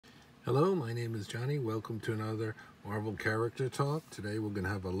Hello, my name is Johnny. Welcome to another Marvel Character Talk. Today we're going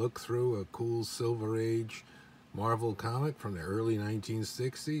to have a look through a cool Silver Age Marvel comic from the early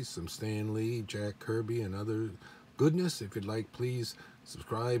 1960s. Some Stan Lee, Jack Kirby, and other goodness. If you'd like, please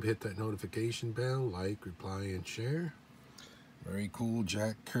subscribe, hit that notification bell, like, reply, and share. Very cool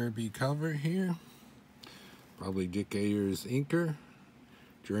Jack Kirby cover here. Probably Dick Ayer's inker.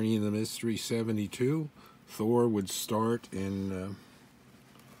 Journey in the Mystery 72. Thor would start in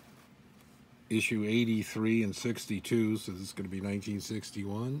issue 83 and 62, so this is going to be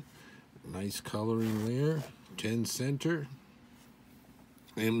 1961. Nice coloring there. 10 center.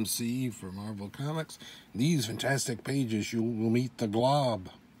 MC for Marvel Comics. These fantastic pages, you will meet the Glob.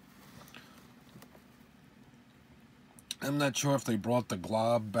 I'm not sure if they brought the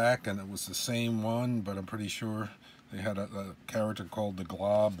Glob back and it was the same one, but I'm pretty sure they had a character called the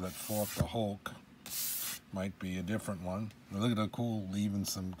Glob that fought the Hulk. Might be a different one. Look at the cool, leaving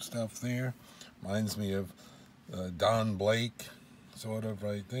some stuff there. Reminds me of Don Blake, sort of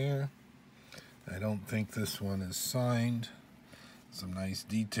right there. I don't think this one is signed. Some nice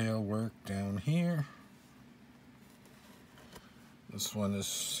detail work down here. This one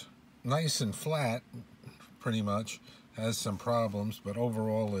is nice and flat, pretty much. Has some problems, but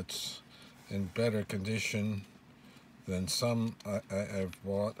overall it's in better condition than some I've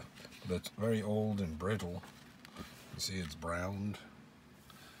bought. But it's very old and brittle. You see it's browned.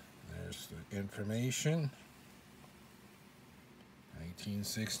 There's the information.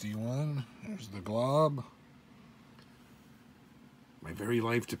 1961. There's the Glob. My very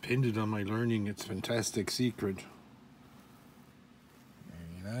life depended on my learning its fantastic secret.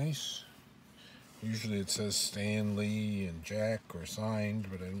 Very nice. Usually it says Stan Lee and Jack or signed,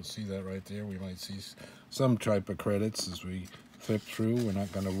 but I don't see that right there. We might see some type of credits as we flip through. We're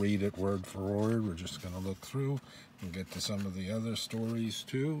not going to read it word for word. We're just going to look through and get to some of the other stories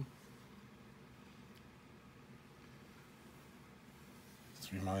too.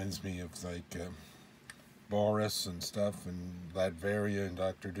 This reminds me of like Boris and stuff, and Latveria and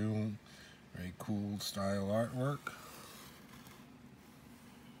Dr. Doom. Very cool style artwork.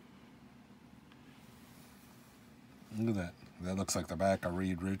 Look at that. That looks like the back of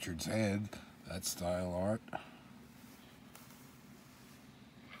Reed Richards' head. That style art.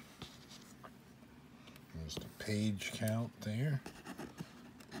 There's the page count there.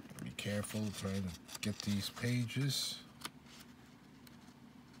 Be careful trying to get these pages.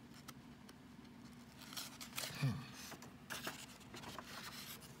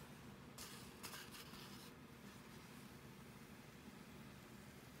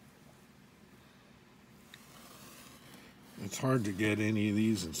 It's hard to get any of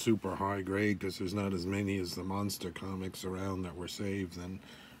these in super high grade because there's not as many as the monster comics around that were saved than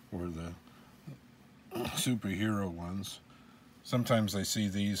were the superhero ones. Sometimes I see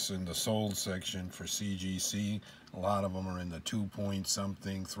these in the sold section for CGC. A lot of them are in the 2 point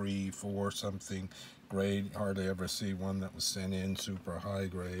something, 3, 4 something grade. Hardly ever see one that was sent in super high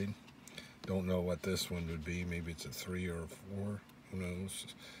grade. Don't know what this one would be. Maybe it's a 3 or a 4. Who knows?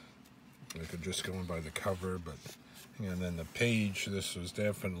 I could just go in by the cover, but and then the page, this was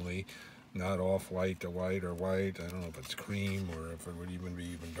definitely not off-white to white or white. I don't know if it's cream or if it would even be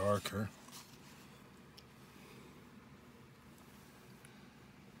even darker.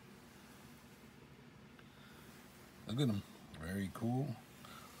 Look at them. Very cool.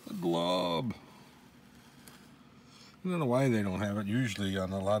 The Glob. I don't know why they don't have it. Usually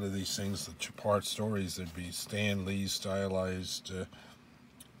on a lot of these things, the part stories, there'd be Stan Lee's stylized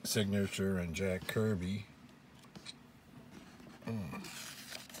signature and Jack Kirby. In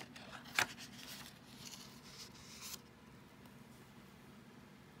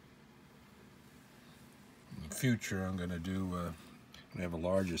the future, I'm going to do have a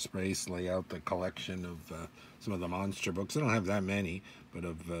larger space, lay out the collection of some of the monster books. I don't have that many, but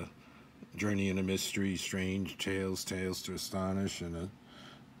of Journey in a Mystery, Strange Tales, Tales to Astonish, and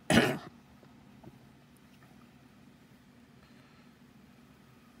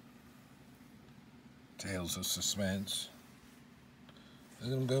Tales of Suspense. Let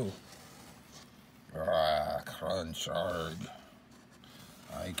them go. Ah, crunch hard.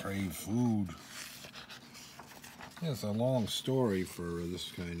 I crave food. Yeah, it's a long story for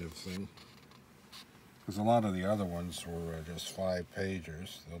this kind of thing. Because a lot of the other ones were just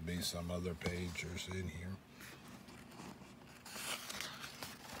 5-pagers. There'll be some other pagers in here.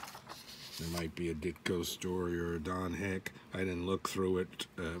 There might be a Ditko story or a Don Heck. I didn't look through it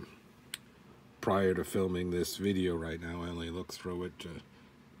prior to filming this video right now. I only looked through it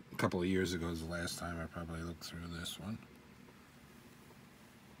a couple of years ago. Was the last time I probably looked through this one.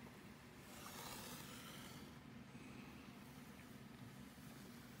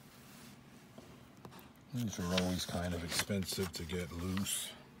 These are always kind of expensive to get loose.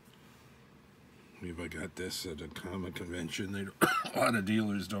 If I got this at a comic convention, a lot of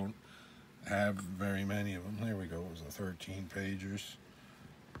dealers don't have very many of them. There we go, it was a 13 pagers.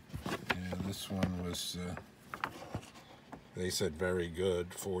 And this one was, they said very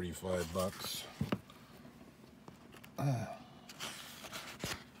good, 45 bucks.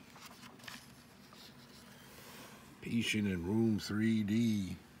 Patient in Room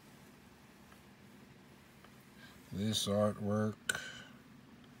 3D. This artwork,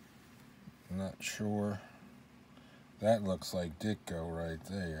 I'm not sure. That looks like Ditko right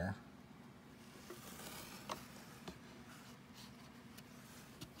there.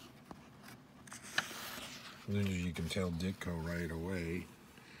 You can tell Ditko right away.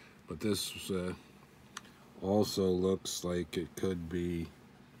 But this also looks like it could be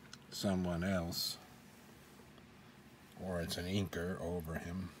someone else. Or it's an inker over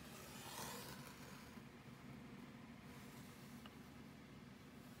him.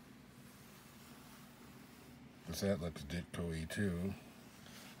 Because that looks Ditko-y too.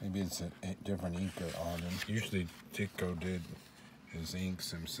 Maybe it's a different inker on him. Usually Ditko did his inks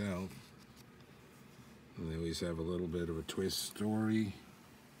himself. And they always have a little bit of a twist story.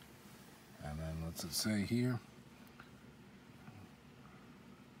 And then what's it say here?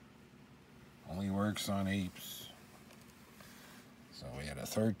 Only works on apes. So we had a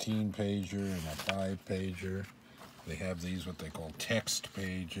 13 pager and a 5 pager. They have these what they call text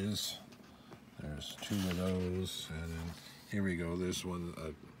pages. There's 2 of those, and then here we go. This one,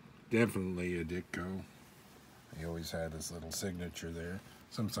 definitely a Ditko. He always had his little signature there.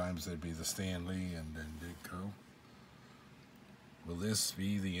 Sometimes there'd be the Stan Lee and then Ditko. Will this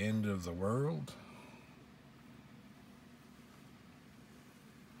be the end of the world?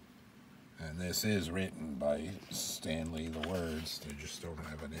 And this is written by Stan Lee, the words, they just don't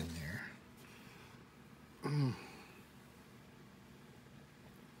have it in there.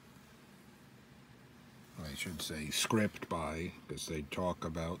 I should say script by, because they talk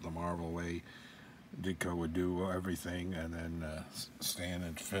about the Marvel way. Ditko would do everything, and then Stan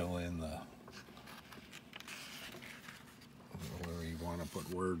would fill in the where you want to put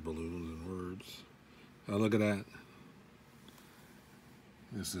word balloons and words. Oh, look at that.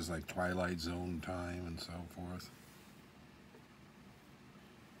 This is like Twilight Zone time and so forth.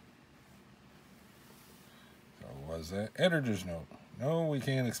 So was that editor's note? No, we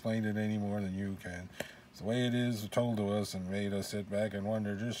can't explain it any more than you can. It's the way it is told to us and made us sit back and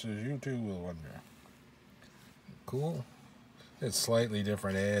wonder just as you too will wonder. Cool. It's slightly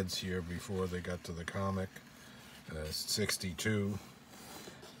different ads here before they got to the comic. 62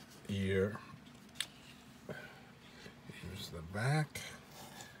 year. Here's the back.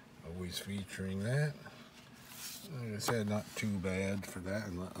 Always featuring that. Like I said, not too bad for that.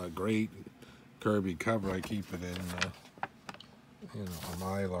 And a great Kirby cover. I keep it in a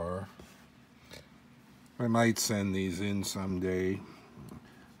Mylar. I might send these in someday.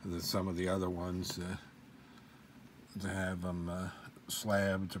 Some of the other ones to have them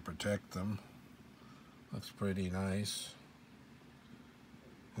slabbed to protect them. Looks pretty nice.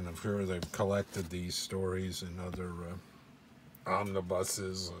 And I'm sure they've collected these stories in other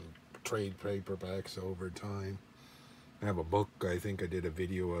omnibuses and trade paperbacks over time. I have a book I think I did a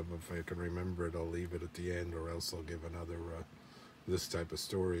video of. If I can remember it, I'll leave it at the end, or else I'll give another this type of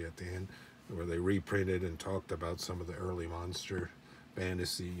story at the end, where they reprinted and talked about some of the early monster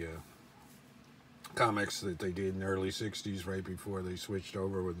fantasy comics that they did in the early 60s, right before they switched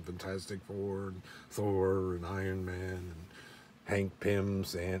over with Fantastic Four and Thor and Iron Man and Hank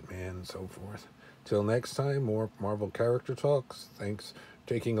Pym's Ant-Man and so forth. Till next time, more Marvel character talks. Thanks for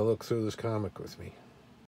taking a look through this comic with me.